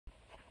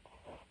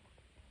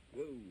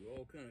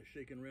all kind of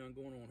shaking around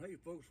going on. Hey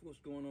folks, what's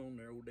going on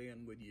there? Old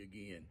Dan with you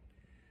again.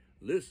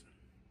 Listen,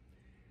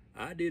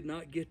 I did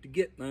not get to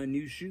get my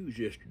new shoes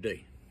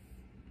yesterday.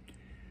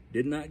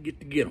 Did not get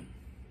to get them.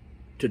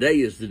 Today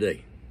is the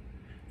day.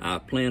 I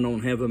plan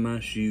on having my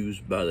shoes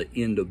by the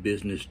end of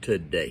business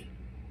today.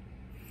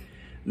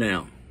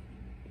 Now,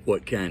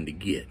 what kind to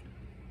get?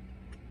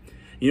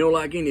 You know,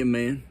 like any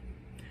man,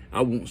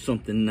 I want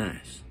something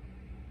nice.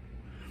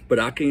 But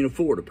I can't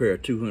afford a pair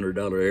of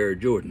 $200 Air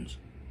Jordans.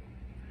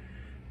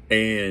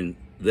 And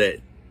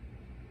that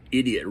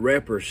idiot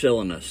rapper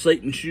selling a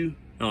Satan shoe,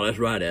 oh, that's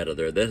right out of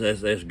there.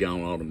 That's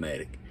gone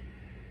automatic.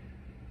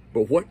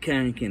 But what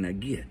kind can I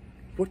get?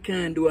 What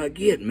kind do I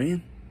get,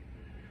 man?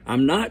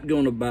 I'm not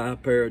going to buy a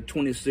pair of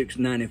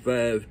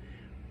 $26.95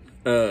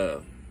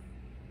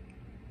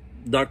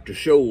 Dr.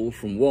 Scholl's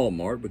from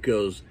Walmart,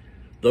 because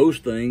those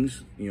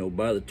things, you know,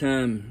 by the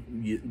time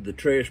the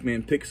trash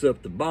man picks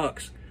up the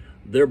box,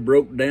 they're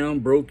broke down,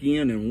 broke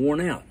in, and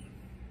worn out.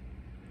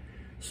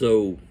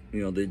 So,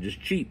 you know, they're just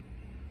cheap.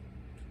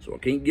 So I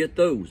can't get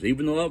those,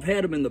 even though I've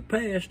had them in the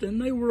past, and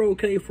they were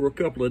okay for a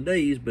couple of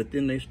days, but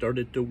then they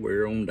started to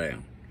wear on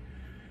down.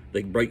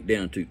 They break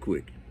down too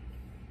quick.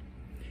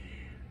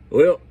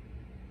 Well,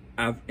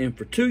 and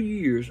for 2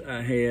 years,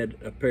 I had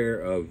a pair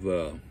of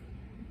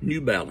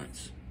New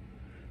Balance.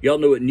 Y'all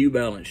know what New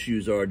Balance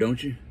shoes are,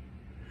 don't you?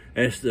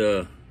 That's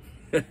the...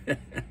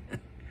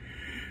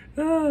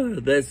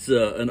 that's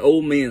an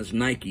old man's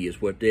Nike is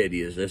what that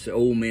is. That's an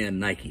old man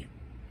Nike.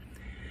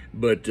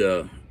 But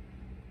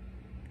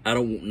I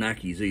don't want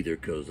Nikes either,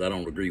 because I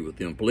don't agree with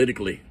them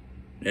politically.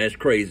 That's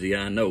crazy,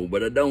 I know,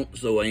 but I don't,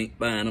 so I ain't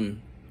buying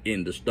them.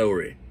 In the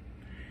story.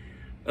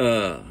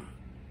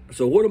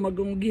 So what am I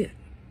going to get?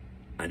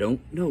 I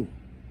don't know.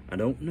 I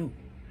don't know.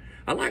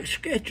 I like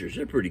Skechers.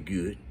 They're pretty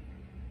good.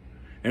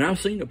 And I've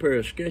seen a pair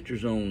of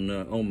Skechers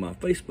on my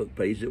Facebook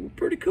page that were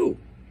pretty cool.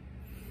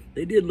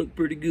 They did look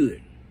pretty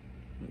good.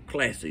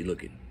 Classy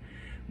looking.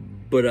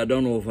 But I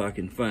don't know if I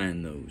can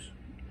find those.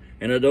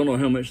 And I don't know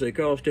how much they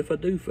cost if I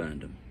do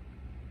find them.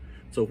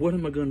 So what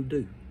am I going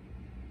to do?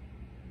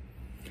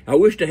 I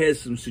wish I had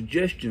some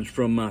suggestions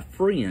from my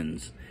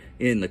friends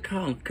in the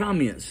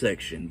comment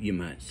section, you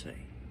might say.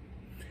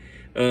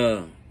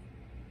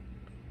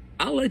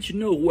 I'll let you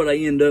know what I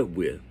end up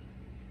with.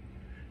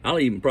 I'll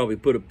even probably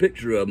put a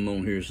picture of them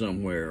on here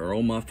somewhere or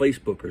on my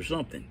Facebook or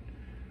something.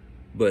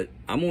 But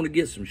I'm going to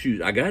get some shoes.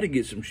 I got to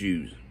get some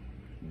shoes.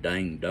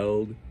 Dang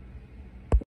dog.